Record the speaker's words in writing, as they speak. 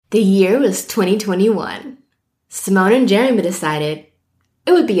The year was 2021. Simone and Jeremy decided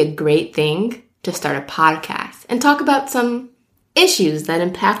it would be a great thing to start a podcast and talk about some issues that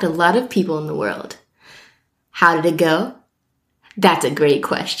impact a lot of people in the world. How did it go? That's a great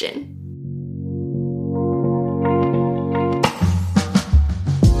question.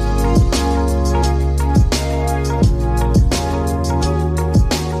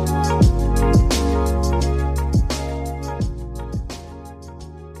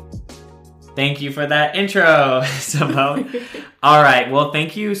 Thank you for that intro, Simone. All right. Well,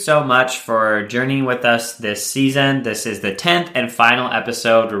 thank you so much for journeying with us this season. This is the 10th and final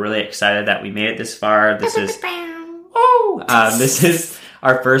episode. We're really excited that we made it this far. This is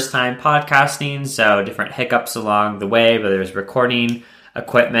our first time podcasting, so different hiccups along the way, whether it's recording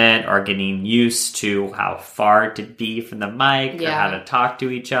equipment or getting used to how far to be from the mic or how to talk to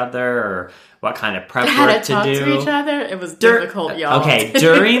each other or what kind of prep work to do. To each other? It was difficult, y'all. Okay,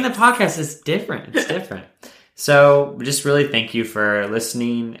 during the podcast, it's different. It's different. So just really thank you for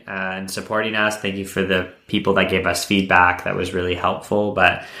listening and supporting us. Thank you for the people that gave us feedback. That was really helpful.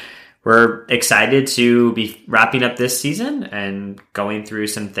 But we're excited to be wrapping up this season and going through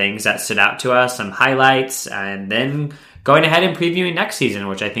some things that stood out to us, some highlights, and then going ahead and previewing next season,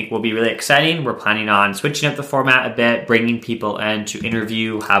 which I think will be really exciting. We're planning on switching up the format a bit, bringing people in to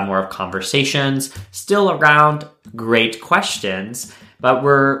interview, have more of conversations, still around great questions. But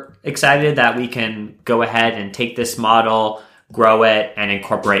we're excited that we can go ahead and take this model, grow it, and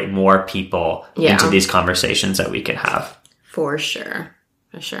incorporate more people into these conversations that we can have. For sure.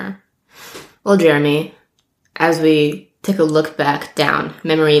 For sure. Well, Jeremy, as we take a look back down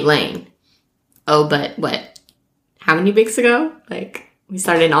memory lane, how many weeks ago? We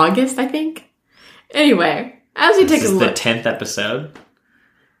started in August, I think. Anyway, as we take a look. This is the 10th episode.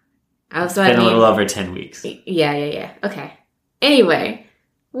 It's been a little over 10 weeks. Yeah. Okay. Anyway,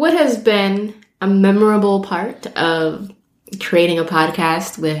 what has been a memorable part of creating a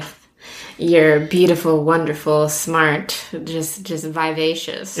podcast with your beautiful, wonderful, smart, just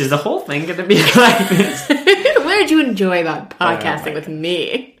vivacious? Is the whole thing going to be like this? What did you enjoy about podcasting with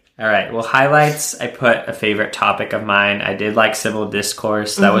me? All right. Well, highlights. I put a favorite topic of mine. I did like civil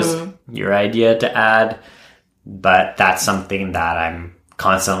discourse. That was your idea to add, but that's something that I'm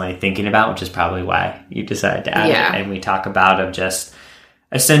constantly thinking about, which is probably why you decided to add it. And we talk about of just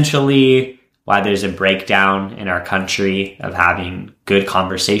essentially why there's a breakdown in our country of having good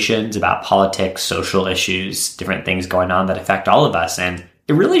conversations about politics, social issues, different things going on that affect all of us. And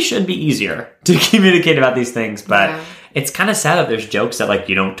it really should be easier to communicate about these things, but it's kind of sad that there's jokes that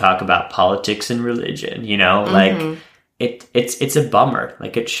you don't talk about politics and religion, it's a bummer.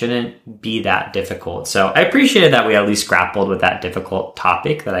 It shouldn't be that difficult. So I appreciated that we at least grappled with that difficult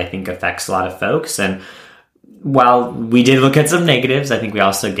topic that I think affects a lot of folks. And while we did look at some negatives, I think we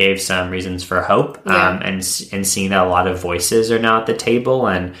also gave some reasons for hope, and seeing that a lot of voices are now at the table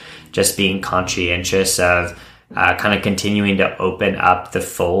and just being conscientious of kind of continuing to open up the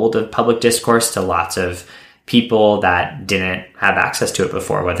fold of public discourse to lots of people that didn't have access to it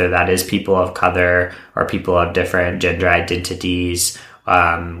before, whether that is people of color or people of different gender identities,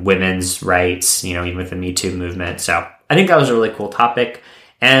 women's rights, even with the Me Too movement. So I think that was a really cool topic.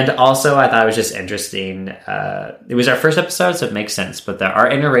 And also I thought it was just interesting. It was our first episode, so it makes sense, but our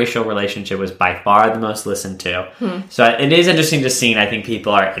interracial relationship was by far the most listened to. So it is interesting to see, and I think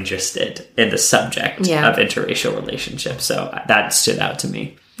people are interested in the subject of interracial relationships. So that stood out to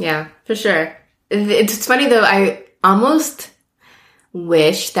me. Yeah, for sure. It's funny though, I almost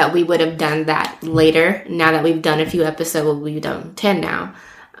wish that we would have done that later, now that we've done a few episodes. Well, we've done 10 now.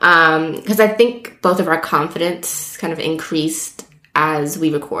 Because I think both of our confidence kind of increased as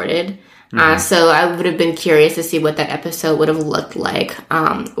we recorded. So I would have been curious to see what that episode would have looked like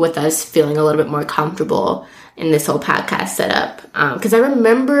with us feeling a little bit more comfortable in this whole podcast setup. Because I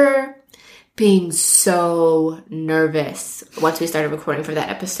remember being so nervous once we started recording for that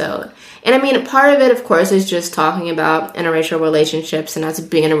episode. And I mean, part of it, of course, is just talking about interracial relationships and us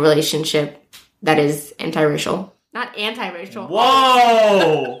being in a relationship that is interracial. Not anti-racial.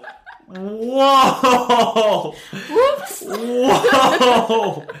 Whoa! Whoa! Whoops!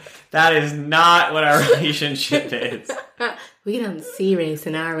 Whoa! That is not what our relationship is. We don't see race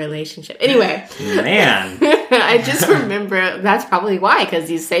in our relationship. Anyway. Man. I just remember that's probably why, because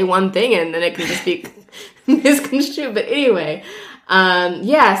you say one thing and then it can just be misconstrued. But anyway. So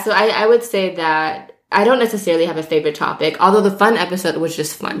I would say that I don't necessarily have a favorite topic, although the fun episode was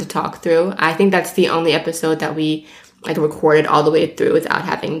just fun to talk through. I think that's the only episode that we recorded all the way through without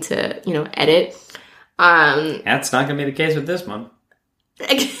having to, edit. That's not going to be the case with this one.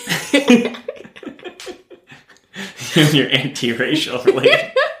 Your anti-racial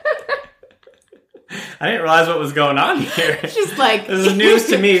relationship. I didn't realize what was going on here. Just like this is news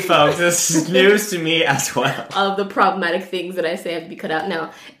to me, folks. This is news to me as well. All of the problematic things that I say have to be cut out.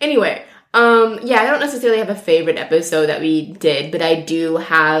 No. Anyway, yeah, I don't necessarily have a favorite episode that we did, but I do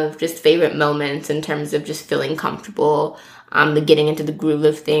have just favorite moments in terms of just feeling comfortable, the getting into the groove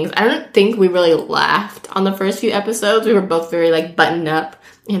of things. I don't think we really laughed on the first few episodes. We were both very like buttoned up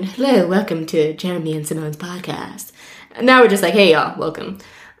and hello, welcome to Jeremy and Simone's podcast. And now we're just like, hey y'all, welcome,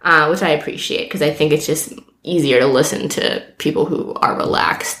 which I appreciate because I think it's just easier to listen to people who are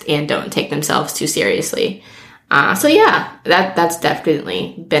relaxed and don't take themselves too seriously. So yeah, that's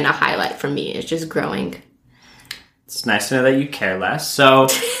definitely been a highlight for me. It's just growing. It's nice to know that you care less. So,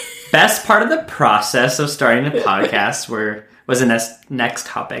 best part of the process of starting a podcast was the next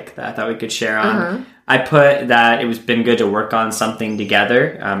topic that I thought we could share on. Uh-huh. I put that it was been good to work on something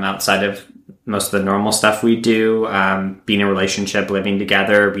together outside of most of the normal stuff we do. Being in a relationship, living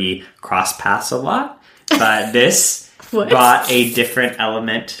together, we cross paths a lot. But this brought a different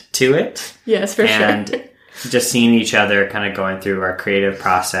element to it. Yes, for sure. Just seeing each other kind of going through our creative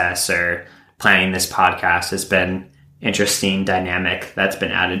process or planning this podcast has been interesting dynamic that's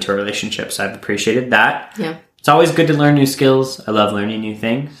been added to our relationship. So I've appreciated that. Yeah. It's always good to learn new skills. I love learning new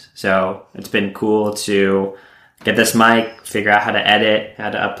things. So it's been cool to get this mic, figure out how to edit,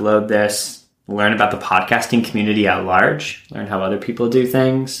 how to upload this, learn about the podcasting community at large, learn how other people do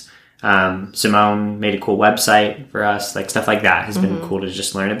things. Simone made a cool website for us, like stuff like that has been cool to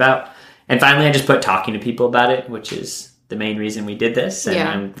just learn about. And finally, I just put talking to people about it, which is the main reason we did this.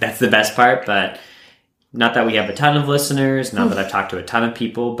 And that's the best part. But not that we have a ton of listeners, not that I've talked to a ton of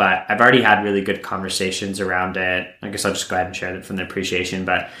people, but I've already had really good conversations around it. I guess I'll just go ahead and share it from the appreciation.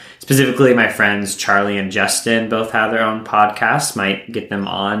 But specifically, my friends Charlie and Justin both have their own podcasts. Might get them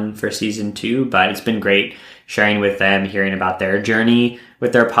on for season 2, but it's been great sharing with them, hearing about their journey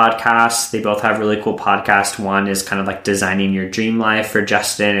with their podcasts. They both have really cool podcasts. One is kind of like designing your dream life for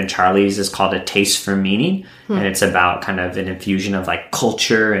Justin, and Charlie's is called A Taste for Meaning. And it's about kind of an infusion of like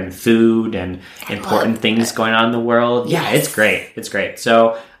culture and food and important things going on in the world. Yes. Yeah, it's great. It's great.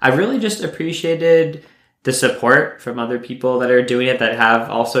 So I really just appreciated the support from other people that are doing it, that have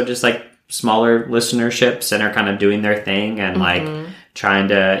also just like smaller listenerships and are kind of doing their thing and like trying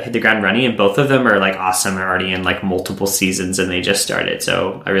to hit the ground running. And both of them are like awesome, are already in like multiple seasons and they just started.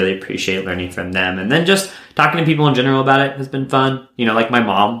 So I really appreciate learning from them. And then just talking to people in general about it has been fun. You know, like my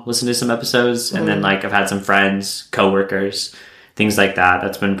mom listened to some episodes and then like I've had some friends, coworkers, things like that.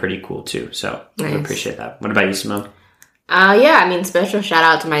 That's been pretty cool too. So nice. I appreciate that. What about you, Simone? Yeah, I mean, special shout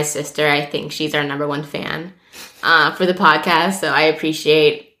out to my sister. I think she's our number one fan for the podcast. So I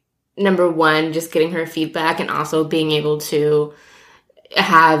appreciate, number one, just getting her feedback and also being able to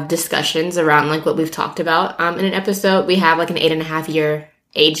have discussions around like what we've talked about in an episode. We have like an 8.5 year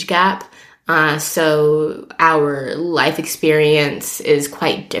age gap. So our life experience is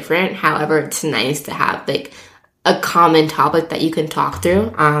quite different. However, it's nice to have like a common topic that you can talk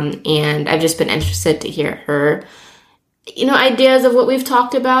through. And I've just been interested to hear her, you know, ideas of what we've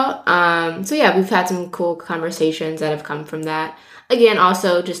talked about. So yeah, we've had some cool conversations that have come from that. Again,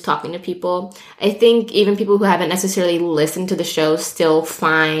 also just talking to people. I think even people who haven't necessarily listened to the show still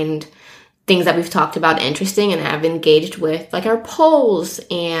find things that we've talked about interesting and have engaged with like our polls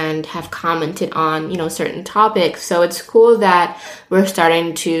and have commented on, you know, certain topics. So it's cool that we're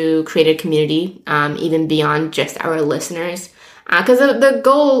starting to create a community, even beyond just our listeners. Because the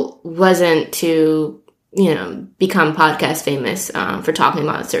goal wasn't to, you know, become podcast famous for talking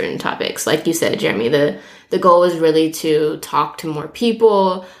about certain topics. Like you said, Jeremy, the goal is really to talk to more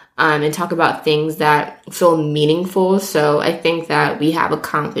people and talk about things that feel meaningful. So I think that we have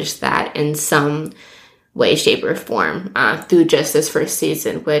accomplished that in some way, shape, or form through just this first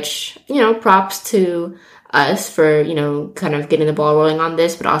season, which, you know, props to us for, you know, kind of getting the ball rolling on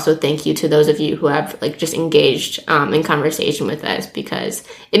this, but also thank you to those of you who have like just engaged in conversation with us, because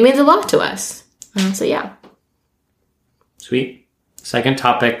it means a lot to us. So yeah. Sweet. Second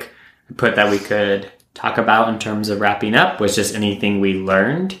topic I put that we could talk about in terms of wrapping up was just anything we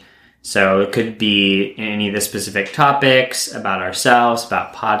learned. So it could be any of the specific topics about ourselves,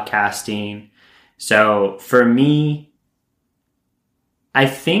 about podcasting. So for me, I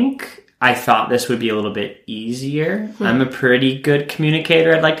think I thought this would be a little bit easier. I'm a pretty good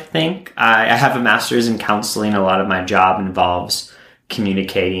communicator, I'd like to think. I have a master's in counseling. A lot of my job involves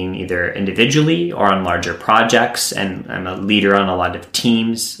communicating either individually or on larger projects, and I'm a leader on a lot of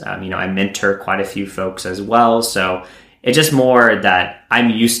teams. You know, I mentor quite a few folks as well. So it's just more that I'm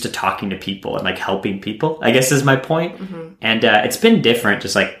used to talking to people and like helping people, I guess is my point. And it's been different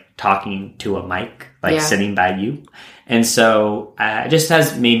just like talking to a mic, like sitting by you. And so it just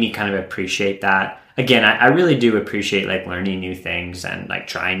has made me kind of appreciate that. again, I really do appreciate like learning new things and like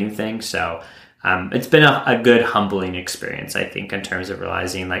trying new things. So it's been a good humbling experience, I think, in terms of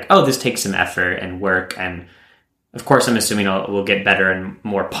realizing like, oh, this takes some effort and work. And of course, I'm assuming we'll get better and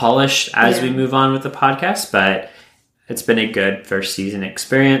more polished as we move on with the podcast, but it's been a good first season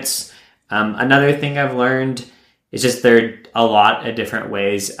experience. Another thing I've learned is just there are a lot of different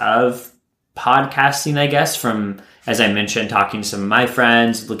ways of podcasting, I guess, from, as I mentioned, talking to some of my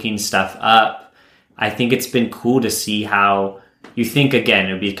friends, looking stuff up. I think it's been cool to see how you think, again,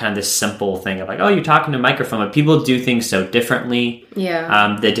 it would be kind of this simple thing of like, oh, you're talking to a microphone, but people do things so differently.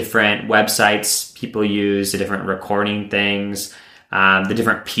 Yeah. The different websites people use, the different recording things, the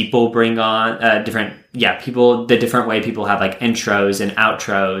different people bring on, people, the different way people have like intros and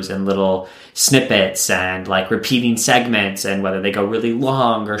outros and little snippets and like repeating segments and whether they go really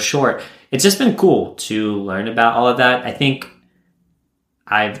long or short. It's just been cool to learn about all of that. I think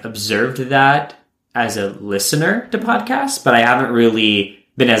I've observed that as a listener to podcasts, but I haven't really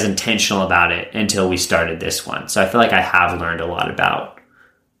been as intentional about it until we started this one. So I feel like I have learned a lot about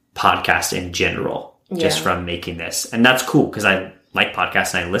podcasts in general just from making this. And that's cool because I like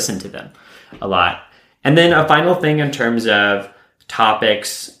podcasts and I listen to them a lot. And then a final thing in terms of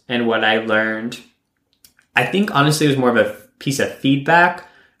topics and what I learned, I think honestly it was more of a piece of feedback,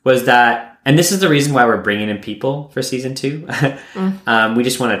 was that, and this is the reason why we're bringing in people for season 2. We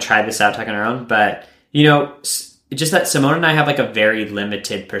just want to try this out, talking on our own. But, you know, just that Simone and I have like a very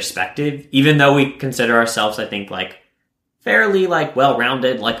limited perspective, even though we consider ourselves, I think, like fairly like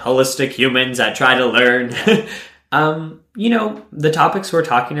well-rounded, like holistic humans that try to learn. You know, the topics we're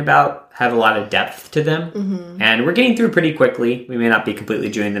talking about have a lot of depth to them, and we're getting through pretty quickly. We may not be completely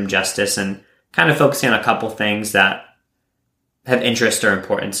doing them justice, and kind of focusing on a couple things that have interest or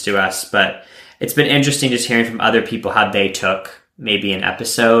importance to us. But it's been interesting just hearing from other people how they took maybe an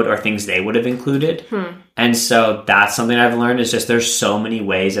episode or things they would have included. And so that's something I've learned, is just there's so many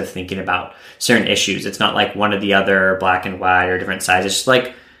ways of thinking about certain issues. It's not like one or the other, black and white, or different sides. It's just like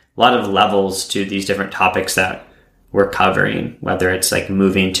a lot of levels to these different topics that we're covering, whether it's like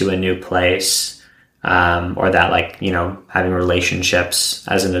moving to a new place, or that, like, you know, having relationships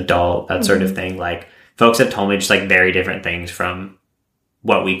as an adult, that sort of thing. Like, folks have told me just like very different things from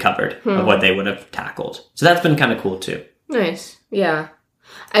what we covered of what they would have tackled. So that's been kind of cool too. Nice. Yeah.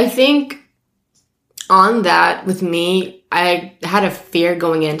 I think on that with me, I had a fear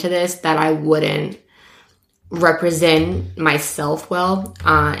going into this that I wouldn't represent myself well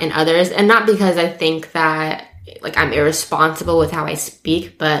and others. And not because I think that like I'm irresponsible with how I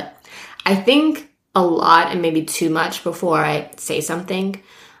speak, but I think a lot and maybe too much before I say something.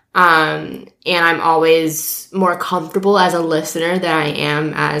 And I'm always more comfortable as a listener than I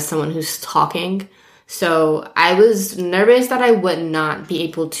am as someone who's talking. So I was nervous that I would not be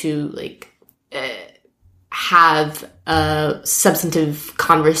able to like have a substantive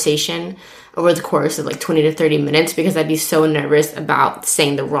conversation over the course of like 20 to 30 minutes because I'd be so nervous about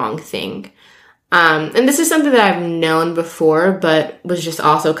saying the wrong thing. And this is something that I've known before, but was just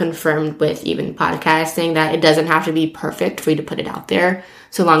also confirmed with even podcasting, that it doesn't have to be perfect for you to put it out there,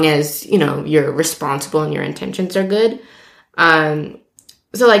 so long as, you know, you're responsible and your intentions are good.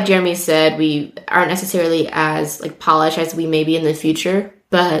 So like Jeremy said, we aren't necessarily as like polished as we may be in the future,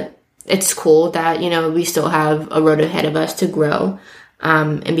 but it's cool that, you know, we still have a road ahead of us to grow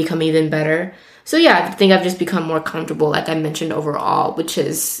and become even better. So yeah, I think I've just become more comfortable, like I mentioned, overall, which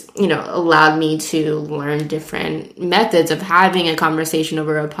has, you know, allowed me to learn different methods of having a conversation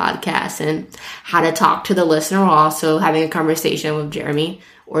over a podcast and how to talk to the listener while also having a conversation with Jeremy,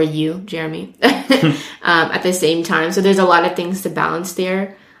 or you, Jeremy, at the same time. So there's a lot of things to balance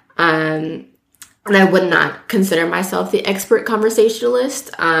there. And I would not consider myself the expert conversationalist.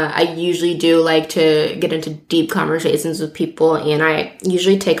 I usually do like to get into deep conversations with people, and I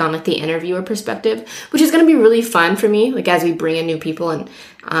usually take on like the interviewer perspective, which is going to be really fun for me, like as we bring in new people. And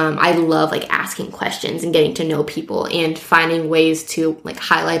I love like asking questions and getting to know people and finding ways to like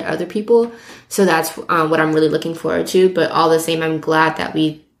highlight other people. So that's what I'm really looking forward to. But all the same, I'm glad that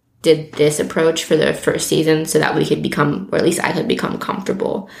we did this approach for the first season so that we could become, or at least I could become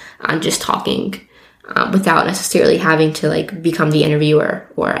comfortable just talking without necessarily having to like become the interviewer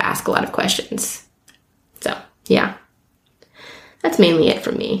or ask a lot of questions. So yeah, that's mainly it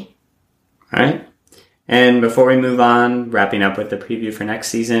for me. All right. And before we move on, wrapping up with the preview for next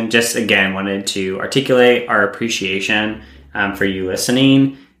season, just again wanted to articulate our appreciation for you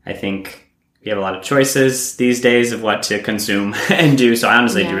listening. I think we have a lot of choices these days of what to consume and do. So I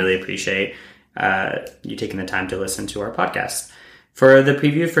honestly do really appreciate you taking the time to listen to our podcast. For the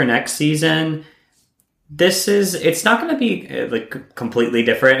preview for next season, it's not going to be like completely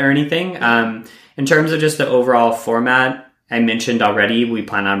different or anything. in terms of just the overall format, I mentioned already we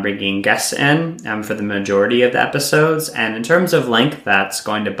plan on bringing guests in for the majority of the episodes. And in terms of length, that's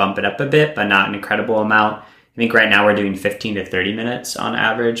going to bump it up a bit, but not an incredible amount. I think right now we're doing 15 to 30 minutes on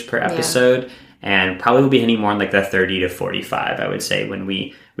average per episode, and probably will be hitting more in like the 30 to 45, I would say, when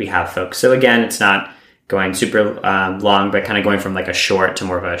we have folks. So again, it's not going super long, but kind of going from like a short to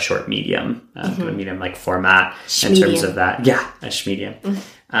more of a short medium, to a medium like format in terms of that. Yeah, a medium.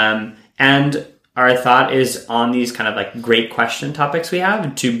 And our thought is on these kind of like great question topics we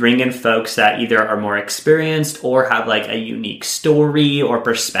have to bring in folks that either are more experienced or have like a unique story or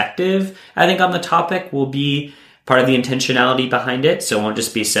perspective, I think, on the topic will be part of the intentionality behind it. So it won't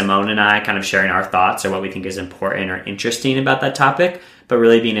just be Simone and I kind of sharing our thoughts or what we think is important or interesting about that topic, but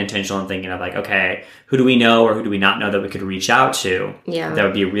really being intentional and thinking of like, okay, who do we know or who do we not know that we could reach out to? Yeah. That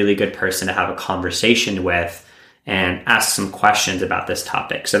would be a really good person to have a conversation with and ask some questions about this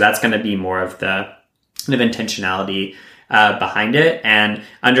topic. So that's going to be more of the kind of intentionality behind it, and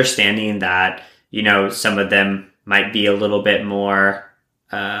understanding that, you know, some of them might be a little bit more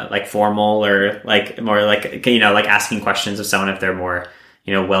like formal or like more like, you know, like asking questions of someone if they're more,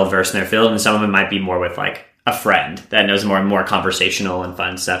 you know, well-versed in their field. And some of them might be more with like a friend that knows more conversational and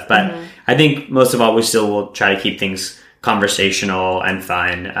fun stuff. But I think most of all, we still will try to keep things conversational and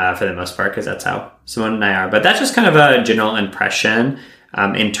fun for the most part, because that's how Simone and I are. But that's just kind of a general impression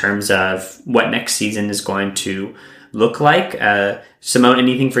in terms of what next season is going to look like. Simone,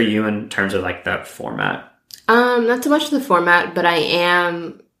 anything for you in terms of like the format? Not so much the format, but I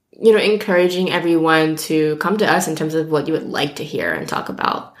am, you know, encouraging everyone to come to us in terms of what you would like to hear and talk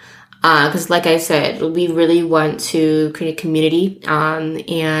about. Because like I said, we really want to create a community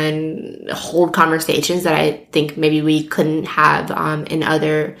and hold conversations that I think maybe we couldn't have in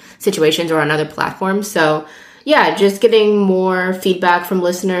other situations or on other platforms. So yeah, just getting more feedback from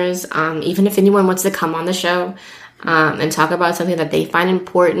listeners. Even if anyone wants to come on the show and talk about something that they find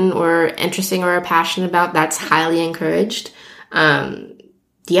important or interesting or are passionate about, that's highly encouraged. That's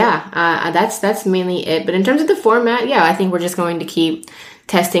mainly it. But in terms of the format, yeah, I think we're just going to keep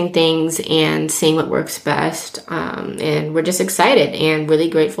testing things and seeing what works best. And we're just excited and really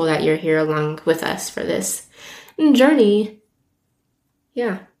grateful that you're here along with us for this journey.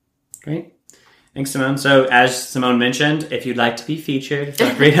 Yeah. Great. Thanks, Simone. So as Simone mentioned, if you'd like to be featured,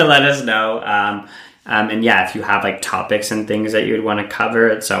 feel free to let us know. And yeah, if you have like topics and things that you would want to cover,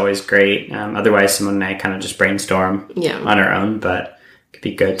 it's always great. Otherwise, Simone and I kind of just brainstorm on our own, but it could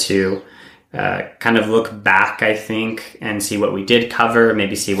be good to kind of look back, I think, and see what we did cover,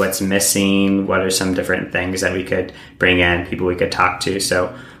 maybe see what's missing, what are some different things that we could bring in, people we could talk to.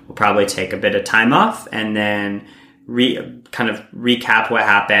 So we'll probably take a bit of time off and then kind of recap what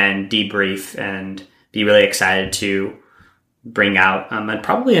happened, debrief, and be really excited to bring out and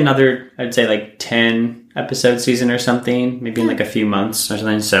probably another, I'd say like 10 episode season or something, maybe in like a few months or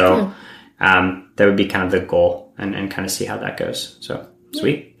something. So that would be kind of the goal, and kind of see how that goes. So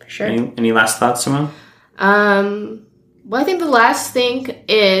sweet. Sure. Any last thoughts, Simone? Well, I think the last thing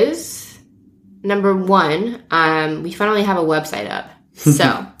is, number one, we finally have a website up.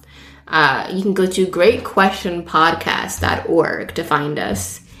 So you can go to greatquestionpodcast.org to find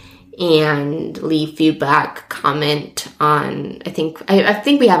us and leave feedback, comment on, I think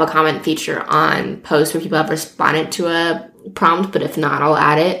we have a comment feature on posts where people have responded to a prompt, but if not, I'll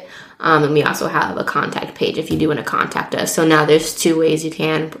add it. And we also have a contact page if you do want to contact us. So now there's two ways you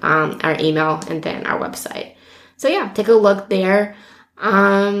can, our email and then our website. So yeah, take a look there.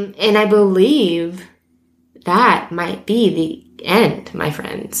 And I believe that might be the end, my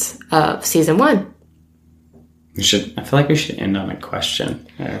friends, of season 1. I feel like we should end on a question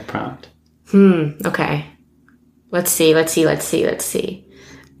or a prompt. Okay. Let's see. Do you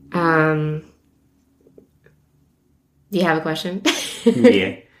have a question?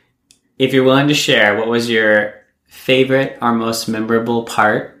 Yeah. If you're willing to share, what was your favorite or most memorable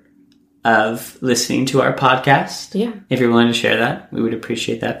part of listening to our podcast? Yeah. If you're willing to share that, we would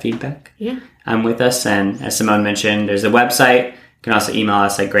appreciate that feedback. Yeah. With us. And as Simone mentioned, there's a website. You can also email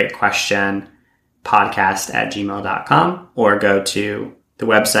us at greatquestionpodcast@gmail.com or go to the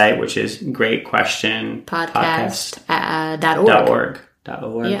website, which is greatquestionpodcast.org.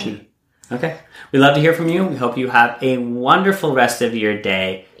 Yeah. Okay. We love to hear from you. We hope you have a wonderful rest of your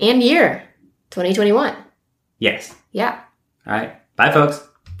day. And year. 2021. Yes. Yeah. All right. Bye, folks.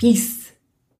 Peace.